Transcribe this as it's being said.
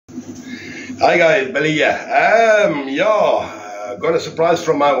Hi guys, Billy here. Got a surprise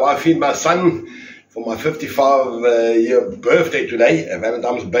from my wife and my son for my 55-year birthday today, a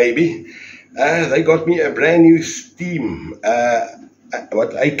Valentine's baby. They got me a brand new Steam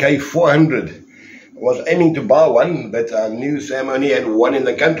AK400. I was aiming to buy one, but I knew Sam only had one in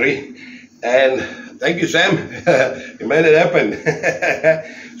the country. And thank you, Sam. You made it happen.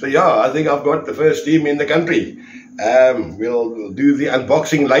 So yeah, I think I've got the first Steam in the country. We'll do the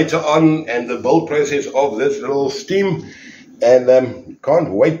unboxing later on and the build process of this little Steam, and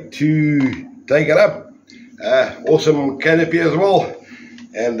can't wait to take it up. Awesome canopy as well,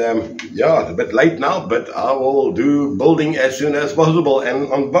 and yeah, it's a bit late now, but I will do building as soon as possible and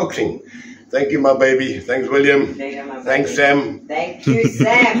unboxing. Thank you, my baby. Thanks, William. Thanks, Sam. Thank you,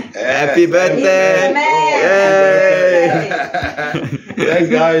 Sam. Happy birthday! Yay! Yay! Thanks,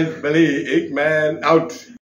 guys. Billy, Ickman, out.